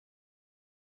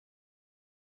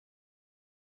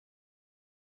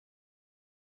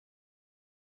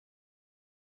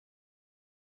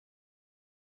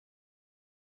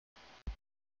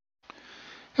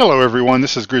Hello everyone,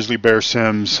 this is Grizzly Bear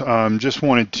Sims. Just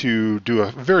wanted to do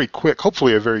a very quick,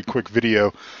 hopefully a very quick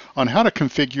video on how to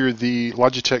configure the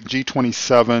Logitech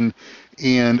G27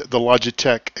 and the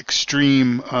Logitech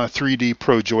Extreme 3D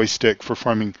Pro Joystick for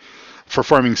Farming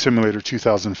Simulator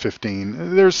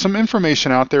 2015. There's some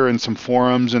information out there in some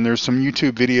forums, and there's some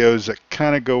YouTube videos that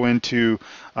kind of go into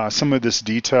some of this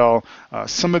detail.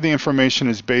 Some of the information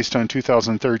is based on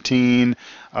 2013.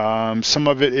 Some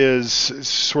of it is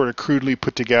sort of crudely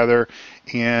put together,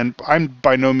 and I'm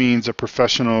by no means a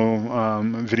professional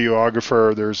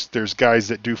videographer. There's guys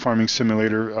that do Farming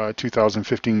Simulator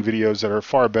 2015 videos that are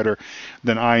far better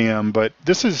than I am, but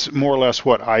this is more or less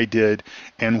what I did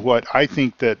and what I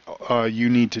think that you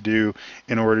need to do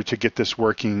in order to get this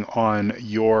working on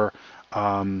your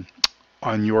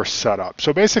setup.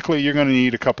 So basically you're going to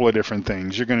need a couple of different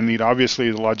things. You're going to need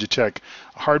obviously the Logitech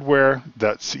hardware.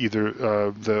 That's either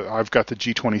I've got the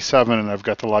G27 and I've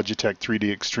got the Logitech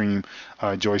 3D Extreme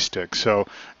joystick. So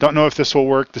don't know if this will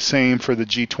work the same for the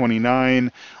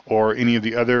G29 or any of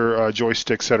the other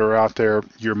joysticks that are out there.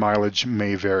 Your mileage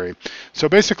may vary. So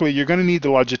basically you're going to need the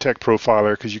Logitech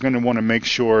profiler because you're going to want to make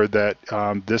sure that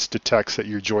this detects that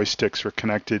your joysticks are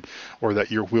connected or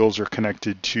that your wheels are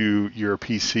connected to your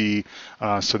PC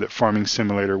so that Farming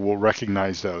Simulator will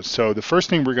recognize those. So the first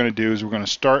thing we're going to do is we're going to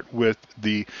start with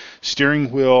the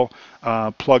steering wheel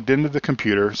plugged into the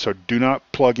computer. So do not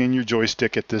plug in your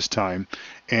joystick at this time.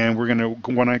 And we're going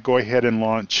to want to go ahead and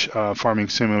launch Farming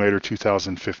Simulator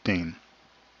 2015.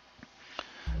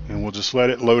 And we'll just let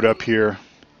it load up here.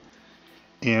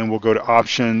 And we'll go to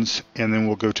options, and then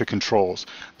we'll go to controls.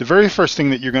 The very first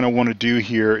thing that you're going to want to do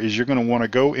here is you're going to want to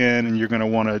go in and you're going to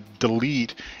want to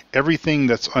delete everything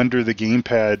that's under the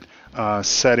gamepad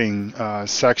setting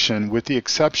section, with the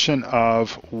exception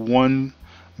of one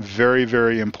very,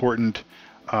 very important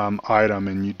item.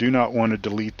 And you do not want to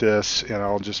delete this, and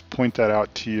I'll just point that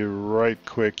out to you right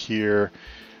quick here.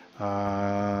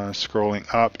 Scrolling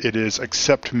up, it is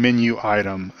accept menu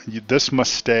item. This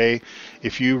must stay.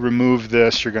 If you remove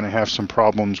this, you're going to have some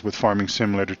problems with Farming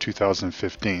Simulator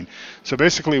 2015. So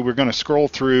basically we're going to scroll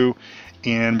through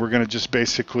and we're going to just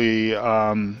basically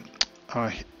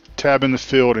tab in the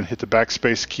field and hit the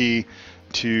backspace key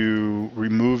to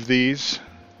remove these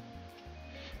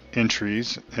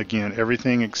entries. Again,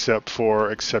 everything except for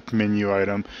accept menu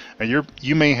item. And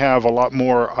you may have a lot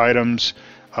more items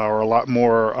or a lot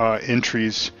more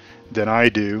entries than I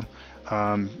do.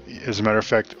 As a matter of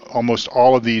fact, almost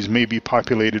all of these may be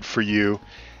populated for you,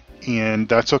 and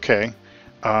that's okay.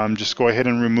 Just go ahead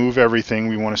and remove everything.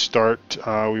 We want to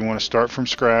start from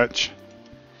scratch,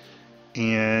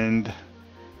 and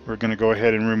we're going to go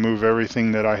ahead and remove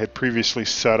everything that I had previously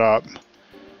set up.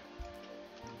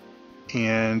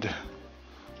 And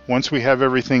once we have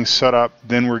everything set up,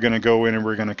 then we're going to go in and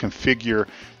we're going to configure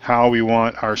how we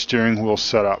want our steering wheel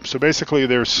set up. So basically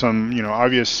there's some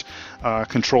obvious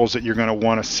controls that you're going to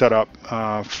want to set up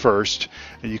first.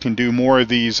 And you can do more of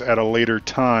these at a later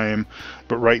time,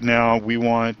 but right now we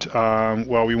want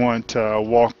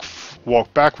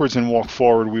walk backwards and walk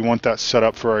forward. We want that set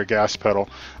up for our gas pedal.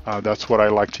 That's what I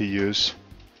like to use.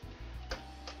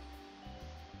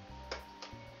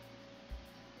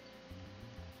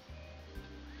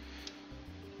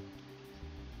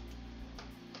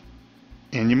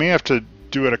 And you may have to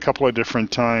do it a couple of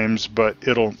different times, but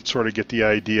it'll sort of get the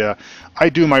idea. I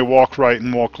do my walk right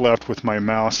and walk left with my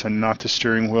mouse and not the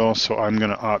steering wheel, so I'm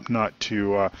going to opt not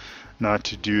to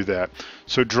do that.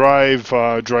 So drive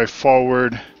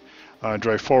forward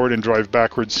and drive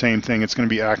backwards, same thing. It's going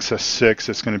to be axis 6.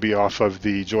 It's going to be off of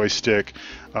the joystick.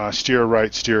 Steer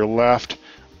right, steer left.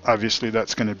 Obviously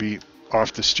that's going to be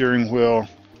off the steering wheel.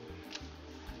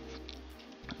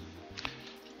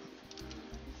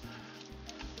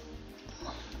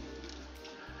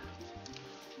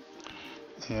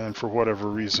 And for whatever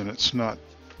reason it's not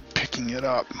picking it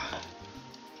up.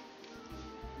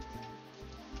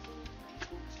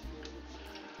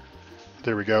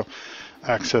 There we go.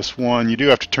 Axis 1. You do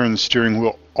have to turn the steering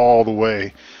wheel all the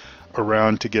way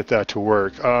around to get that to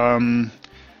work.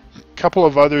 Couple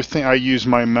of other things. I use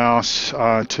my mouse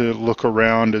to look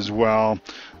around as well.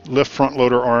 Lift front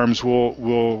loader arms.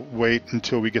 We'll wait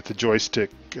until we get the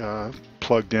joystick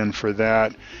plugged in for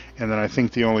that. And then I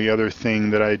think the only other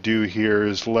thing that I do here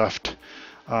is left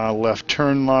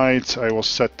turn lights. I will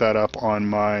set that up on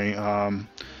my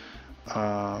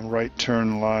right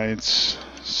turn lights.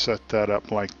 Set that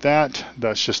up like that.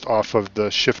 That's just off of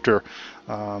the shifter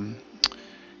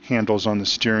handles on the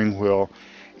steering wheel.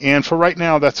 And for right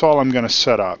now, that's all I'm going to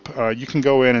set up. You can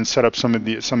go in and set up some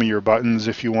of your buttons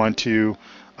if you want to.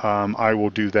 I will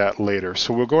do that later.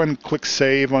 So we'll go ahead and click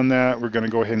save on that. We're going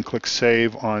to go ahead and click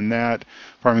save on that.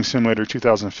 Farming Simulator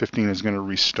 2015 is going to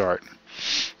restart.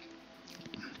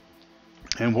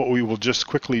 And what we will just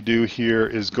quickly do here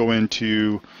is go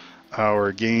into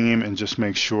our game and just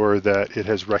make sure that it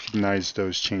has recognized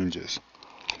those changes.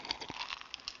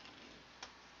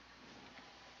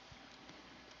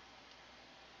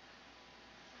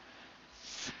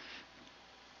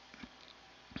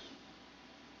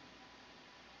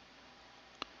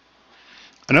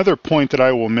 Another point that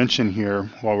I will mention here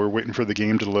while we're waiting for the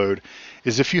game to load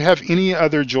is if you have any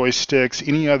other joysticks,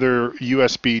 any other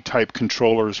USB type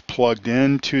controllers plugged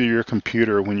into your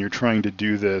computer when you're trying to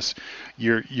do this,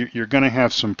 you're going to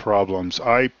have some problems.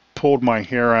 I pulled my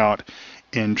hair out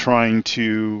in trying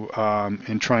to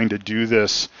do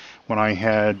this when I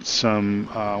had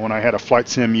a Flight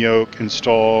Sim yoke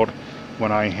installed,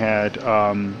 when I had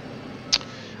some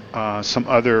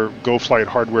other GoFlight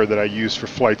hardware that I use for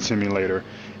Flight Simulator,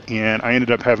 and I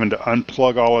ended up having to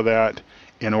unplug all of that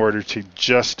in order to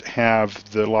just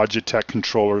have the Logitech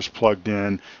controllers plugged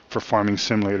in for Farming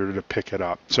Simulator to pick it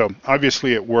up. So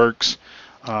obviously it works.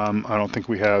 I don't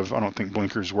think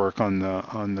blinkers work on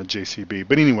the JCB.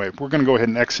 But anyway, we're going to go ahead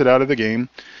and exit out of the game.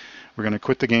 We're going to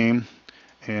quit the game,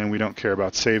 and we don't care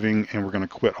about saving, and we're going to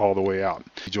quit all the way out.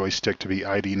 Joystick to be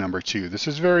ID number 2. This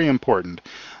is very important.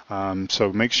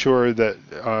 So make sure that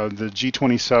the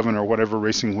G27 or whatever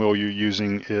racing wheel you're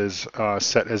using is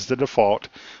set as the default,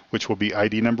 which will be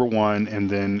ID number 1, and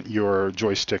then your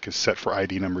joystick is set for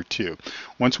ID number 2.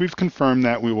 Once we've confirmed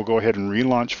that, we will go ahead and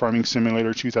relaunch Farming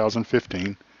Simulator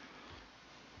 2015.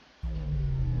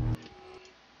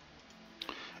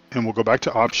 And we'll go back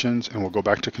to options, and we'll go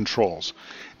back to controls.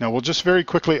 Now we'll just very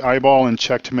quickly eyeball and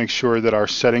check to make sure that our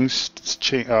settings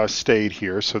stayed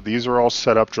here. So these are all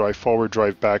set up: drive forward,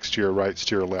 drive back, steer right,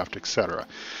 steer left, etc.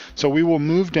 So we will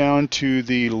move down to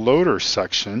the loader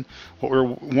section. What we're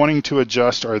wanting to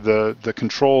adjust are the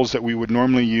controls that we would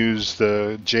normally use: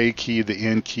 the J key, the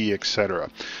N key, etc.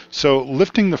 So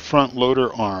lifting the front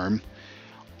loader arm,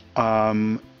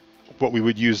 what we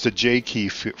would use the J key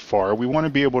for, we want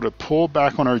to be able to pull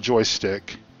back on our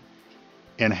joystick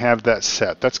and have that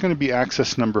set. That's going to be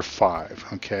axis number 5.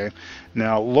 Okay.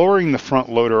 Now lowering the front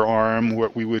loader arm,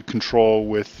 what we would control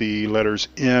with the letters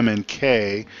M and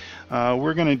K,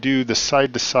 we're going to do the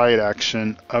side-to-side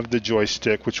action of the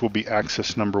joystick, which will be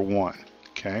axis number 1.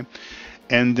 Okay.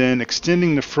 And then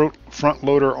extending the front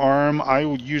loader arm, I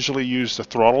would usually use the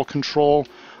throttle control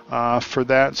for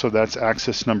that, so that's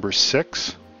axis number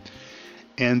 6.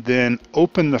 And then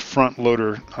open the front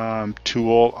loader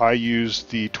tool, I use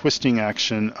the twisting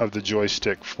action of the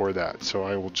joystick for that. So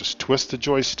I will just twist the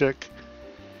joystick,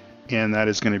 and that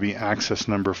is going to be axis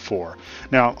number 4.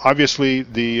 Now obviously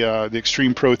the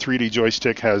Extreme Pro 3D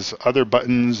joystick has other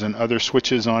buttons and other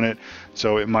switches on it,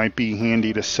 so it might be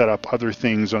handy to set up other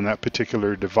things on that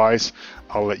particular device.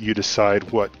 I'll let you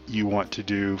decide what you want to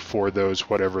do for those,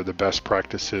 whatever the best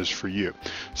practice is for you.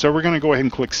 So we're going to go ahead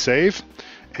and click save.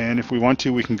 And if we want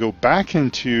to, we can go back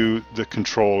into the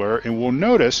controller, and we'll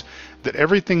notice that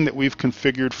everything that we've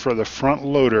configured for the front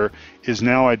loader is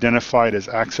now identified as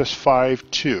axis 5,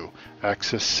 2,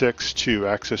 axis 6, 2,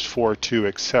 axis 4, 2,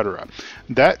 etc.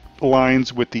 That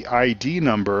aligns with the ID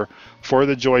number for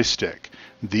the joystick.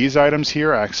 These items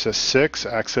here, axis 6,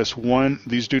 axis 1,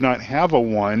 these do not have a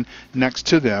 1 next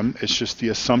to them. It's just the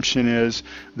assumption is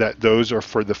that those are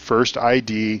for the first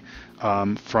ID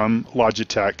from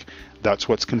Logitech. That's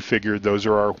what's configured. Those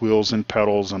are our wheels and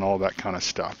pedals and all that kind of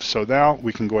stuff. So now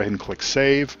we can go ahead and click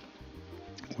save.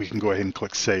 We can go ahead and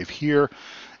click save here.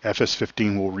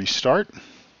 FS15 will restart.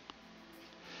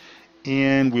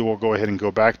 And we will go ahead and go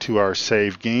back to our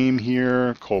save game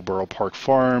here, Colborough Park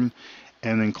Farm,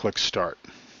 and then click start.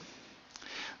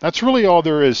 That's really all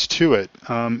there is to it.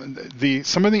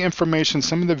 Some of the information,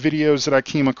 some of the videos that I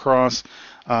came across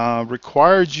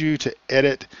required you to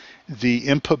edit the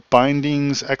input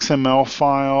bindings XML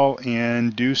file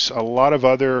and do a lot of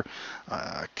other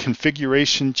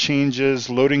configuration changes,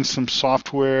 loading some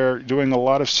software, doing a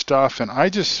lot of stuff, and I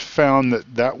just found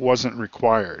that that wasn't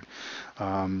required.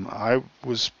 I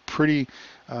was pretty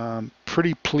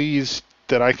pleased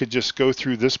that I could just go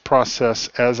through this process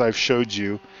as I've showed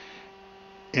you,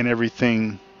 and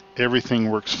everything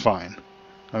works fine.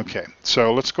 Okay,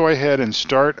 so let's go ahead and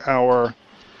start our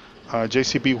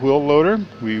JCB wheel loader.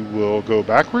 We will go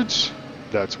backwards.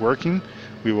 That's working.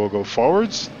 We will go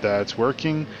forwards. That's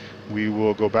working. We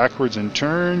will go backwards and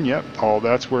turn. Yep, all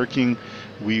that's working.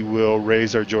 We will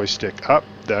raise our joystick up.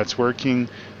 That's working.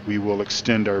 We will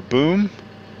extend our boom.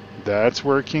 That's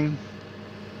working.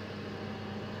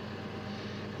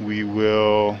 We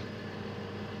will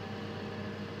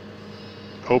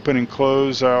open and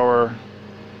close our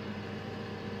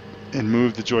and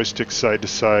move the joystick side to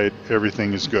side,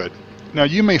 everything is good. Now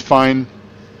you may find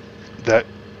that,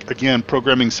 again,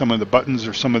 programming some of the buttons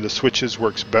or some of the switches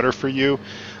works better for you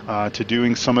to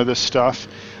doing some of this stuff.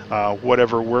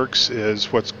 Whatever works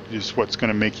is what's going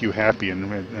to make you happy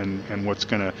and what's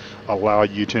going to allow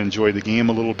you to enjoy the game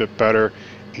a little bit better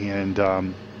and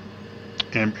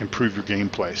improve your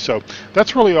gameplay. So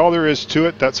that's really all there is to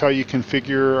it. That's how you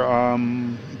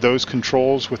configure those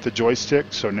controls with the joystick.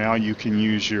 So now you can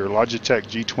use your Logitech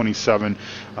G27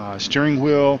 steering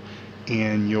wheel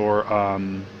and your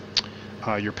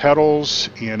pedals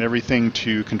and everything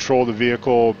to control the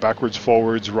vehicle backwards,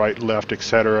 forwards, right, left,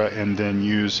 etc., and then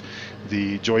use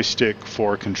the joystick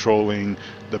for controlling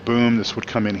the boom. This would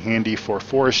come in handy for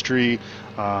forestry,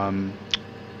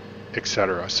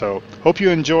 etc. So hope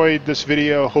you enjoyed this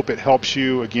video. Hope it helps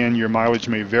you. Again, your mileage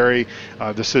may vary.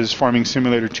 This is Farming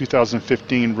Simulator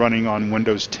 2015 running on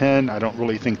Windows 10. I don't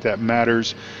really think that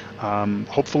matters.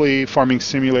 Hopefully Farming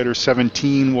Simulator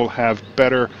 17 will have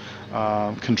better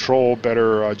control,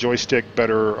 better joystick,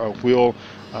 better wheel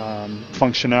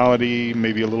functionality,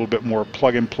 maybe a little bit more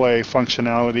plug and play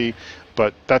functionality.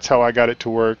 But that's how I got it to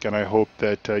work, and I hope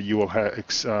that you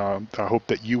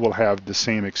will have the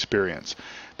same experience.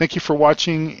 Thank you for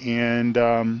watching,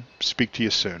 and speak to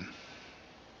you soon.